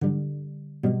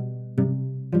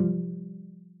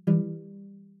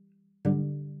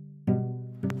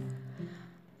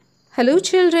Hello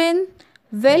children,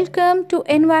 welcome to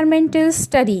Environmental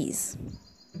Studies.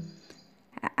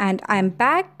 And I'm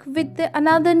back with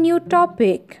another new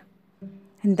topic,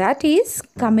 and that is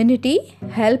community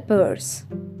helpers.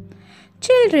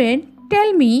 Children,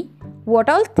 tell me what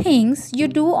all things you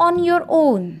do on your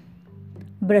own.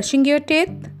 Brushing your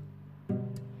teeth,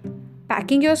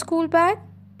 packing your school bag,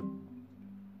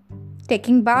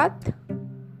 taking bath?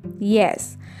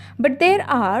 Yes, but there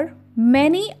are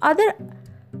many other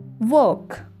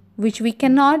work which we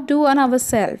cannot do on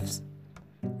ourselves,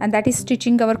 and that is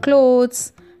stitching our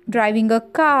clothes, driving a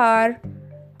car,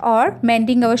 or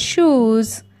mending our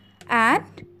shoes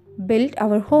and build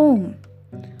our home.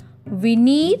 We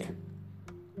need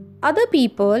other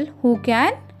people who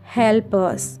can help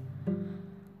us.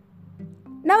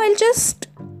 Now I'll just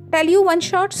tell you one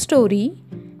short story.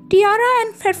 Tiara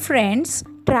and her friends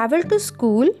travel to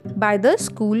school by the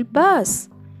school bus.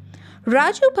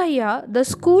 Raju Bhaiya, the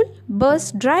school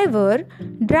bus driver,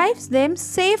 drives them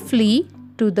safely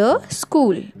to the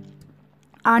school.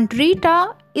 Aunt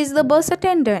Rita is the bus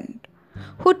attendant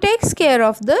who takes care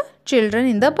of the children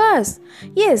in the bus.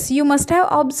 Yes, you must have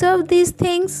observed these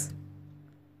things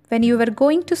when you were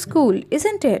going to school,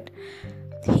 isn't it?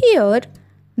 Here,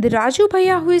 the Raju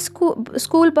Bhaiya, who is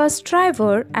school bus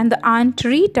driver, and the Aunt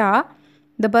Rita,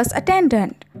 the bus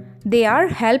attendant, they are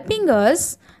helping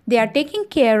us. They are taking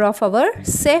care of our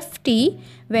safety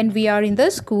when we are in the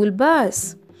school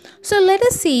bus. So let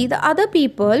us see the other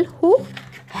people who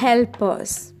help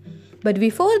us. But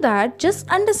before that, just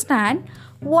understand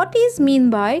what is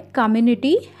meant by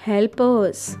community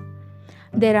helpers.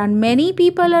 There are many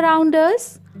people around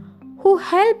us who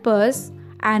help us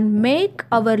and make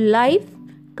our life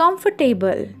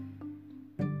comfortable.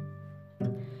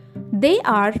 They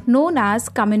are known as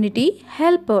community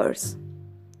helpers.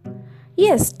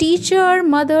 Yes, teacher,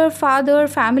 mother, father,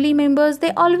 family members,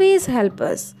 they always help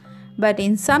us. But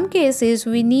in some cases,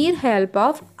 we need help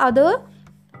of other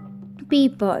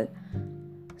people.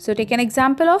 So take an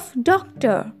example of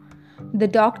doctor. The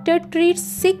doctor treats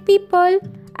sick people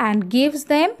and gives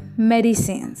them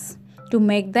medicines to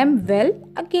make them well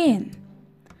again.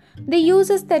 They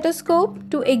use a stethoscope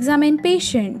to examine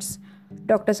patients.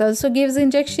 Doctors also gives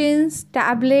injections,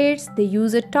 tablets, they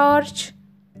use a torch.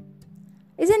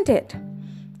 Isn't it?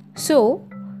 So,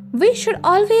 we should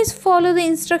always follow the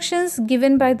instructions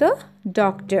given by the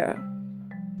doctor.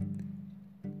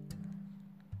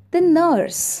 The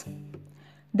nurse.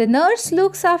 The nurse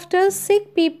looks after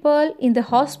sick people in the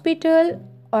hospital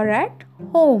or at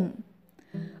home.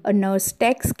 A nurse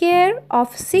takes care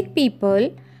of sick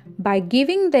people by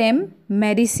giving them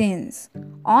medicines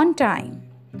on time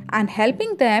and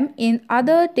helping them in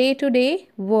other day-to-day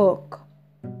work.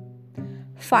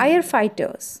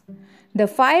 Firefighters. The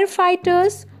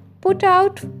firefighters put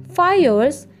out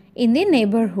fires in the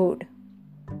neighborhood.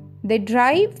 They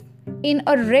drive in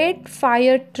a red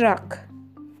fire truck.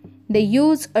 They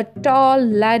use a tall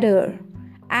ladder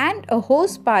and a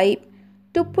hose pipe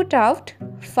to put out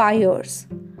fires.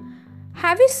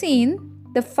 Have you seen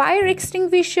the fire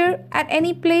extinguisher at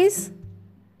any place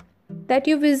that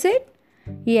you visit?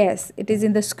 Yes, it is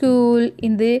in the school,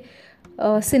 in the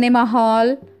cinema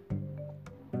hall,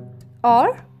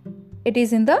 or it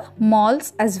is in the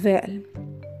malls as well.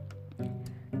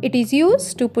 It is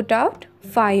used to put out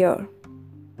fire.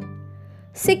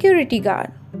 Security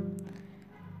guard.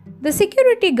 The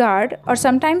security guard, or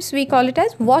sometimes we call it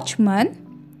as watchman,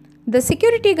 the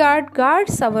security guard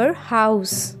guards our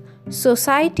house,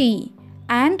 society,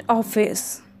 and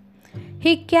office.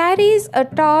 He carries a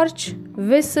torch,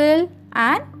 whistle,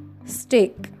 and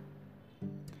stick.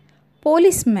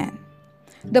 Policeman.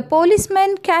 The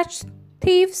policeman catches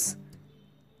thieves.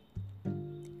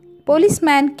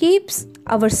 Policeman keeps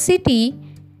our city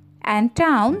and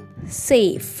town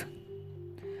safe.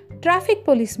 Traffic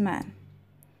policeman.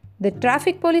 The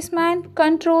traffic policeman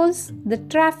controls the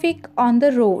traffic on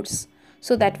the roads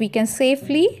so that we can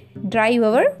safely drive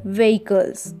our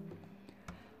vehicles.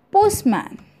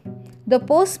 Postman. The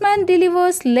postman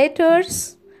delivers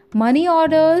letters, money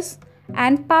orders,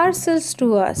 and parcels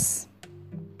to us.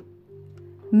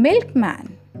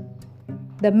 Milkman.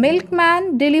 The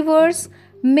milkman delivers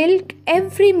milk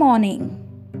every morning.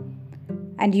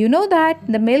 And you know that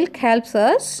the milk helps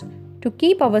us to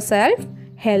keep ourselves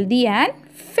healthy and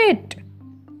fit.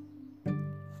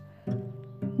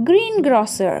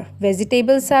 Greengrocer.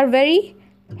 Vegetables are very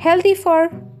healthy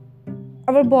for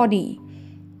our body.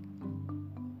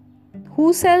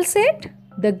 Who sells it?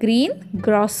 The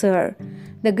greengrocer.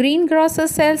 The greengrocer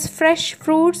sells fresh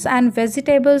fruits and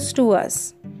vegetables to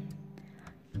us.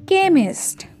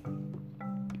 Chemist.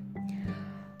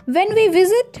 When we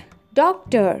visit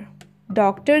doctor,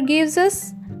 doctor gives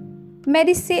us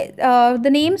medicine, the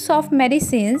names of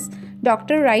medicines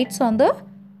doctor writes on the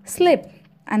slip,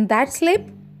 and that slip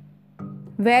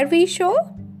where we show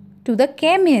to the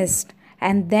chemist,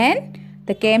 and then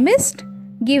the chemist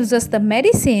gives us the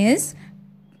medicines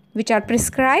which are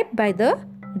prescribed by the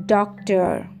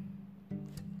doctor.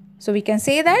 So we can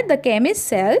say that the chemist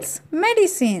sells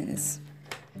medicines.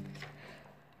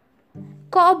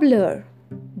 Cobbler.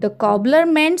 The cobbler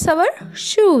mends our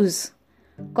shoes.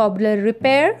 Cobbler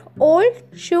repair old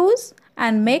shoes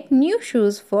and make new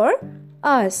shoes for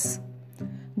us.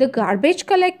 The garbage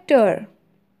collector.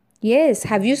 Yes,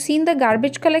 have you seen the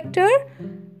garbage collector?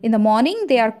 In the morning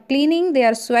they are cleaning, they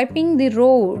are swiping the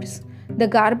roads. The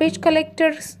garbage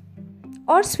collectors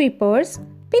or sweepers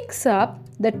picks up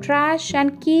the trash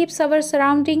and keeps our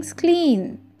surroundings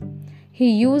clean. He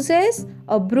uses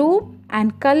a broom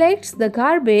and collects the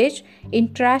garbage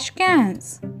in trash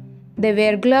cans. They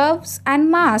wear gloves and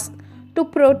masks to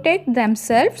protect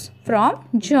themselves from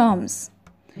germs.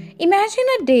 Imagine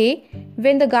a day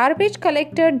when the garbage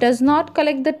collector does not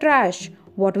collect the trash.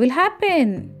 What will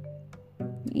happen?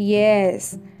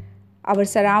 Yes, our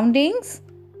surroundings,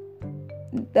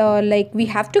 we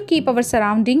have to keep our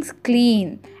surroundings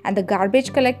clean, and the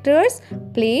garbage collectors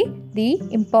play the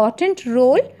important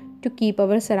role to keep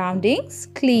our surroundings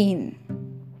clean.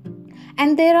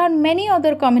 And there are many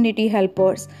other community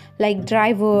helpers like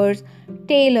drivers,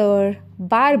 tailor,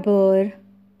 barber.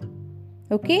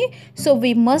 Okay, so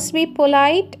we must be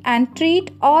polite and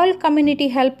treat all community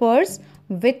helpers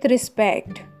with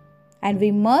respect, and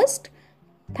we must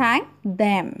thank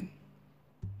them.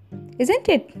 Isn't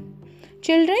it,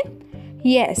 children?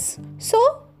 Yes.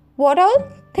 So what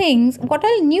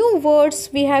all new words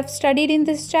we have studied in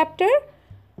this chapter?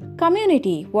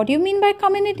 Community. What do you mean by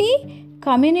community?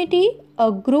 Community,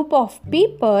 a group of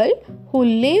people who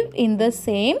live in the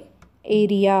same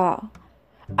area.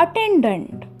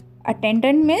 Attendant.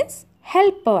 Attendant means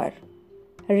helper.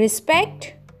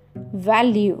 Respect,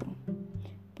 value.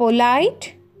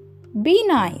 Polite, be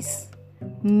nice.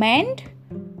 Mend,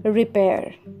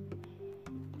 repair.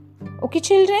 Okay,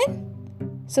 children?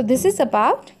 So this is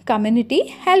about community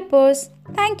helpers.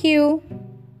 Thank you.